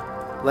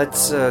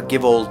 Let's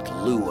give old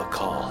Lou a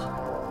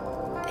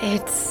call.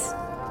 It's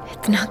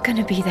not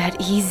gonna be that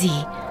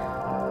easy.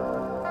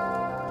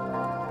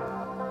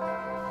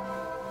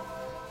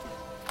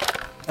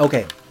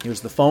 Okay,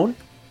 here's the phone.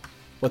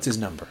 What's his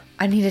number?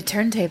 I need a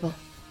turntable.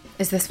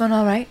 Is this one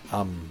all right?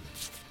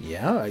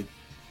 Yeah,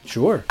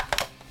 sure.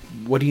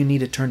 What do you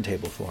need a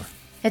turntable for?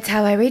 It's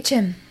how I reach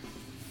him.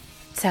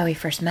 It's how we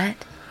first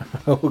met.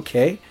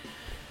 Okay.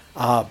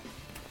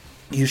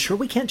 You sure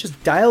we can't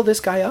just dial this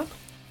guy up?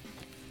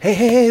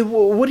 Hey,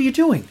 what are you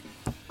doing?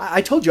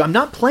 I told you, I'm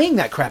not playing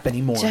that crap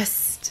anymore.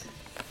 Just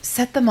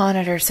set the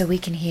monitor so we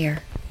can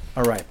hear.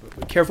 All right,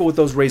 be careful with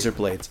those razor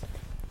blades.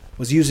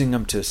 Was using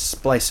them to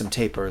splice some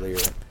tape earlier.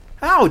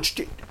 Ouch!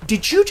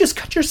 Did you just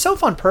cut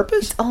yourself on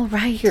purpose? It's all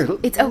right. Here,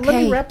 it's okay.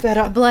 Let me wrap that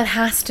up. The blood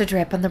has to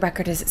drip on the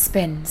record as it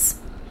spins.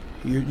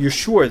 You're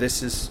sure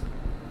this is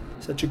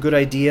such a good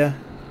idea?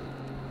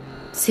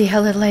 See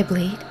how little I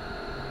bleed?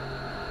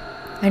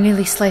 I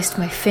nearly sliced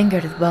my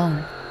finger to the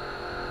bone.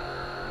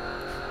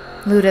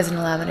 Lou doesn't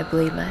allow me to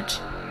bleed much.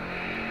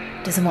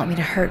 Doesn't want me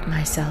to hurt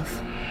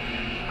myself.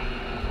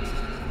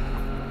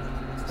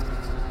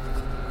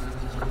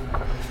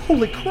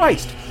 Holy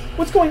Christ!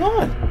 What's going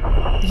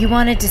on? You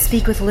wanted to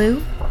speak with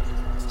Lou?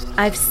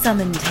 I've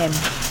summoned him.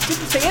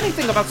 Didn't say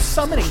anything about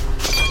summoning.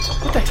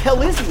 What the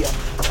hell is he? A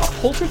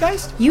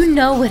poltergeist? You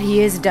know what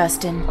he is,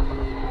 Dustin.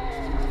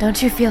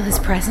 Don't you feel his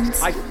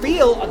presence? I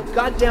feel a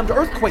goddamned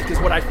earthquake is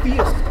what I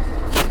feel.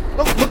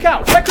 Oh, look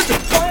out! Records are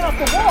flying off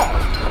the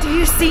wall! Do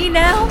you see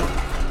now?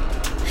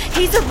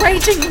 He's a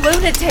raging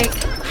lunatic.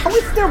 How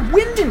is there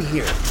wind in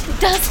here?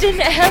 Dustin,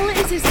 hell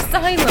is his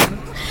asylum.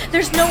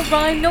 There's no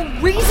rhyme, no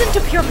reason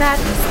to pure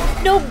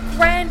madness, no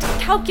grand,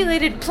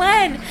 calculated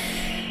plan.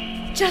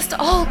 Just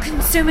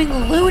all-consuming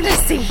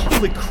lunacy.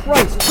 Holy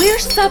Christ! We're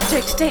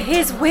subject to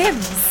his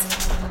whims.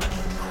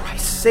 For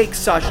Christ's sake,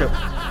 Sasha.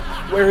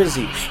 Where is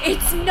he?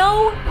 It's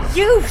no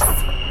use.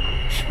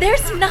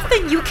 There's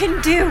nothing you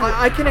can do.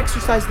 I can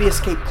exercise the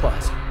escape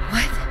clause.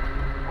 What?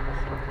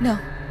 No.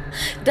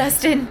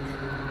 Dustin,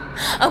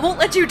 I won't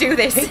let you do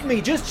this. Take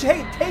me, just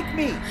take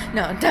me.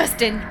 No,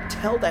 Dustin.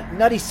 Tell that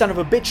nutty son of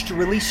a bitch to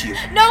release you.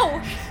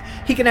 No!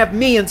 He can have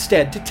me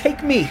instead, to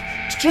take me.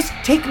 To just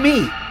take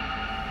me.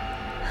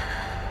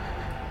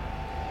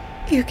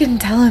 You can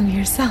tell him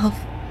yourself.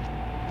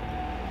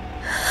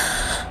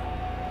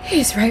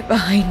 He's right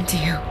behind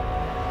you.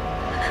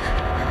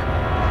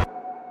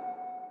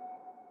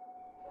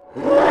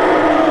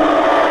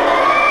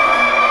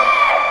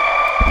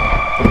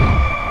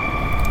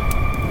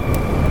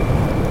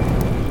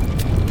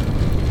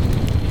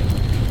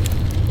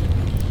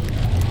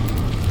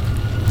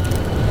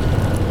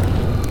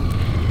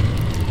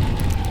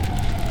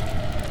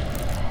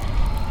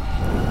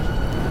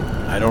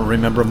 I don't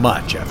remember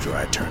much after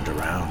I turned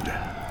around.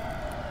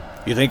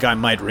 You think I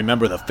might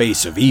remember the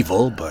face of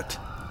evil, but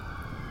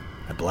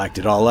I blacked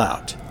it all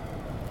out.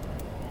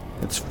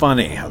 It's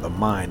funny how the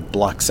mind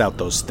blocks out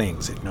those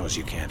things it knows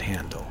you can't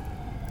handle.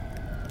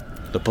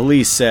 The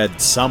police said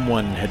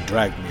someone had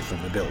dragged me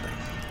from the building.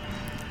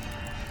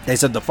 They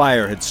said the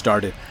fire had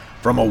started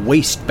from a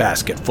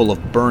wastebasket full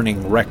of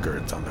burning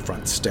records on the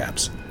front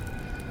steps.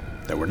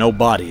 There were no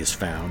bodies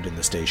found in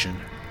the station.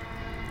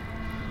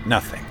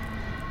 Nothing.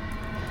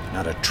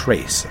 Not a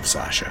trace of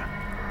Sasha.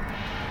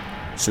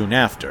 Soon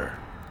after,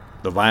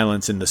 the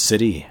violence in the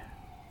city,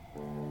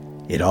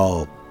 it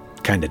all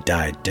kind of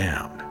died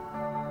down.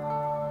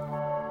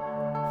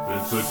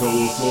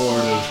 Pensacola,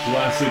 Florida's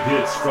classic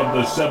hits from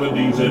the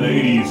 70s and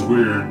 80s.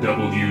 We're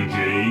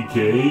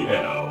WJKL.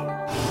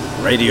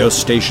 Radio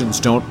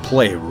stations don't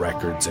play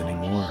records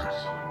anymore.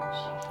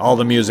 All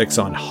the music's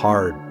on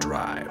hard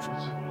drive.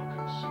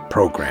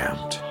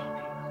 Programmed.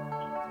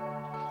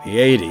 The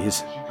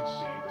 80s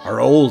are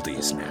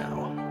oldies now.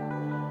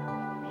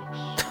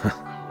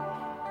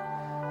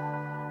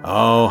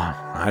 Oh,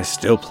 I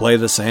still play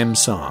the same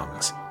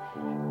songs.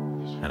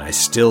 And I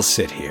still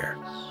sit here,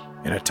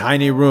 in a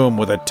tiny room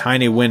with a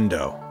tiny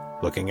window,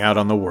 looking out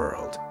on the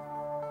world.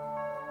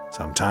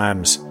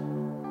 Sometimes,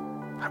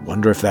 I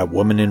wonder if that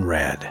woman in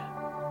red,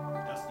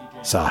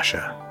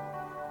 Sasha,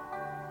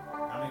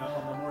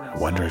 I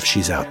wonder if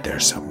she's out there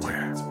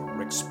somewhere.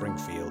 Rick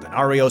Springfield and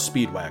REO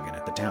Speedwagon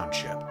at the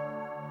Township.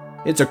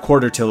 It's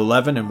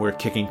 11:15 and we're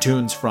kicking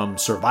tunes from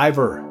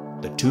Survivor,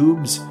 The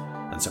Tubes,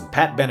 and some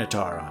Pat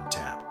Benatar on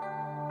tap.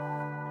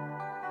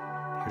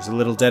 Here's a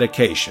little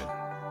dedication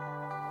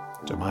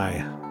to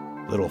my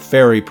little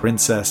fairy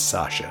princess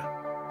Sasha.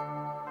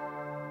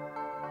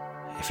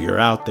 if you're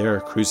out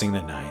there cruising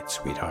the night,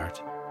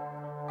 sweetheart,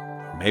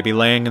 or maybe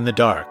laying in the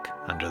dark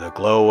under the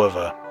glow of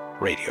a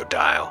radio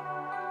dial,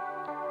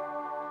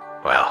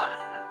 well,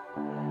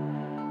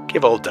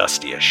 give old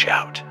Dusty a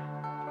shout.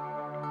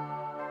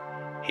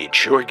 He'd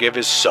sure give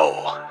his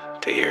soul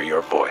to hear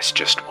your voice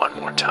just one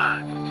more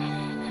time.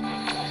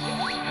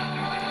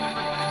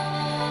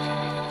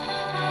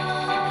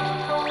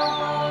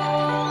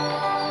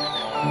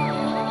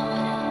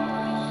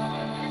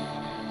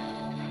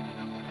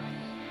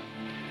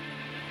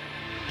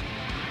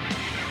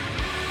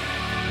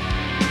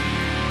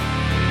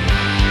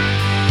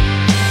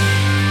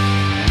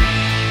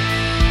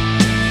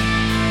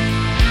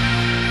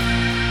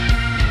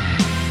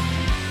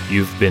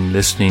 You've been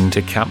listening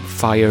to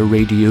Campfire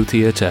Radio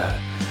Theatre.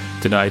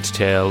 Tonight's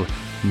tale,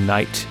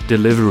 Night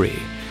Delivery,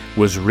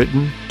 was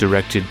written,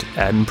 directed,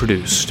 and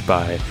produced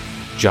by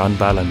John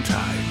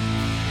Ballantyne.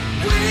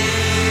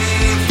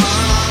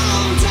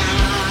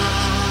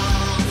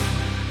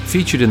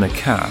 Featured in the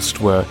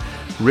cast were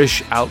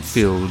Rish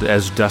Outfield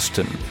as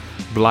Dustin,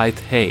 Blythe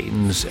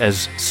Haynes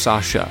as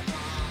Sasha,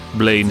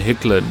 Blaine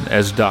Hicklin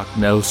as Doc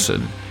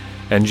Nelson,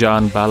 and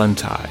John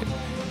Ballantyne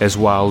as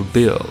Wild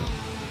Bill.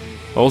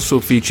 Also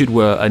featured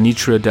were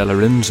Anitra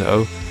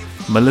DeLorenzo,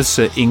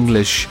 Melissa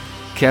English,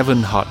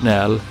 Kevin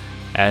Hotnell,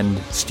 and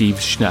Steve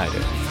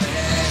Schneider.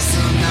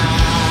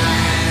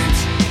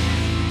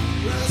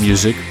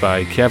 Music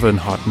by Kevin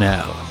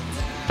Hotnell.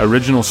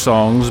 Original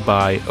songs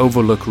by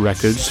Overlook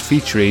Records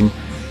featuring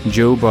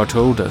Joe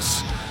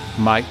Bartoldas,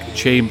 Mike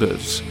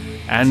Chambers,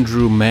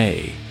 Andrew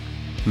May,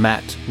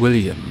 Matt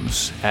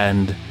Williams,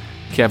 and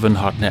Kevin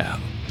Hotnell.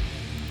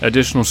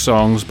 Additional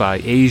songs by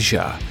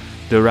Asia,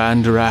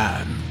 Duran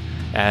Duran,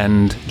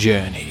 and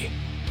Journey.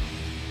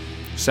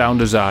 Sound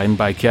design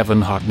by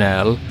Kevin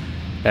Hotnell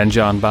and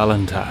John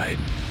Ballantyne.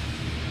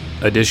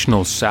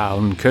 Additional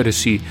sound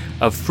courtesy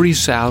of Free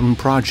Sound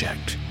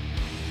Project.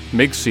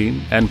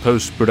 Mixing and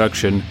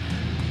post-production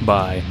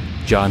by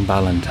John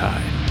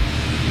Ballantyne.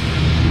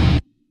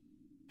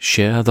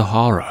 Share the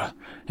horror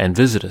and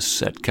visit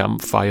us at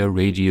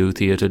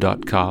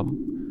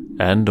CampfireRadioTheatre.com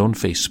and on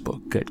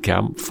Facebook at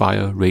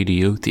Campfire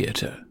Radio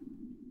Theatre.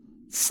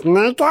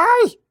 Snake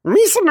Eye?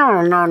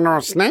 No,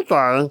 Snake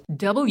Eye.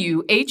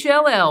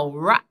 WHLL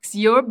rocks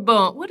your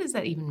bone. What does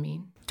that even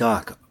mean?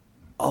 Doc,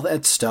 all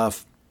that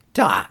stuff.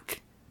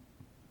 Doc,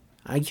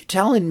 are you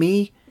telling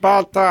me?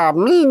 But,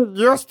 me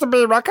used to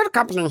be record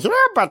company here,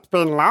 but it's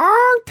been a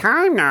long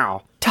time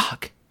now.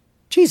 Doc,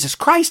 Jesus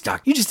Christ,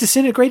 Doc, you just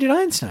disintegrated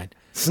Einstein.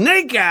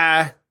 Snake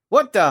Eye?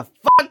 What the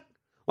fuck?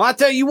 Well, I'll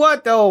tell you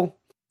what, though.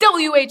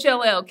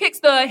 WHLL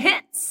kicks the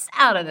hits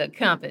out of the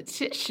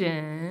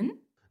competition.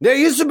 There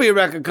used to be a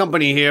record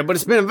company here, but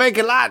it's been a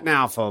vacant lot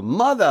now for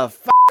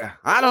motherfucker.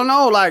 I don't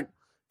know, like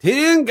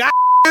 10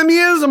 goddamn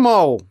years or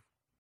more.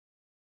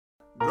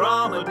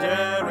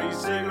 Dromedary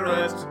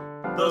cigarettes,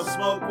 the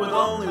smoke with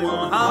only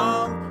one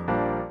hump.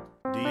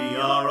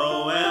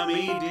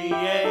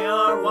 DROMEDARY.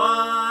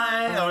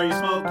 Are you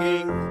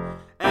smoking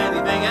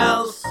anything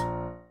else?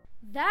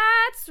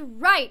 That's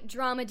right,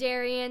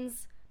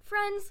 dromedarians.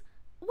 Friends,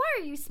 why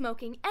are you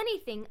smoking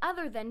anything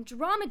other than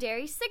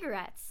dromedary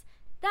cigarettes?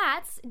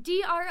 That's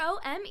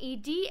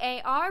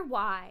DROMEDARY.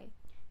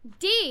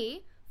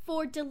 D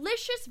for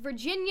delicious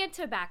Virginia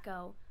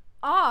tobacco.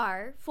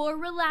 R for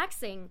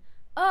relaxing.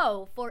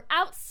 O for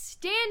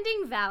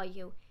outstanding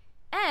value.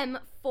 M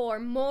for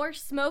more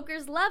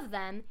smokers love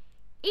them.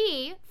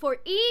 E for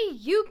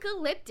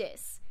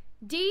eucalyptus.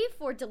 D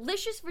for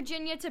delicious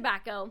Virginia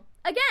tobacco.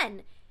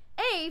 Again,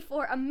 A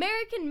for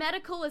American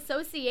Medical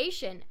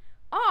Association.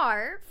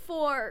 R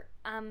for,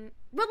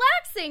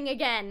 relaxing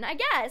again, I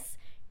guess.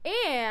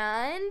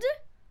 And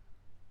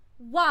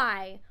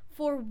Y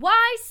for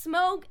why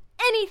smoke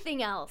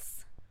anything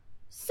else.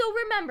 So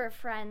remember,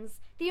 friends,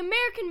 the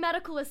American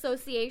Medical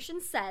Association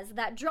says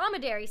that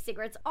dromedary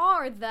cigarettes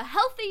are the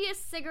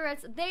healthiest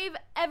cigarettes they've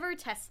ever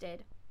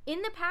tested.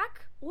 In the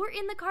pack or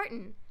in the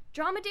carton,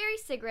 dromedary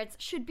cigarettes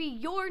should be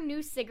your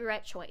new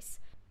cigarette choice.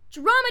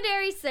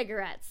 Dromedary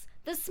cigarettes,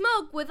 the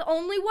smoke with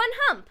only one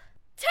hump.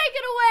 Take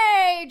it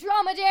away,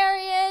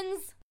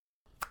 dromedarians!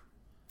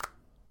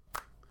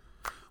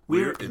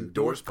 We're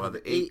endorsed by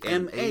the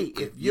AMA.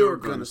 If you're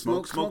gonna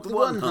smoke, smoke the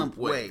one hump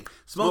way.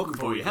 Smoking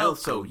for your health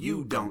so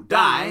you don't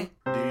die.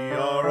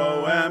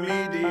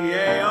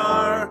 DROMEDARY.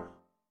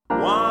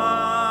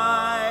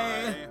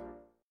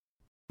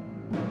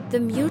 The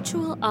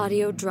Mutual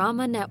Audio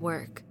Drama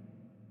Network,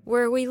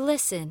 where we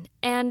listen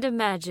and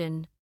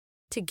imagine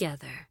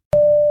together.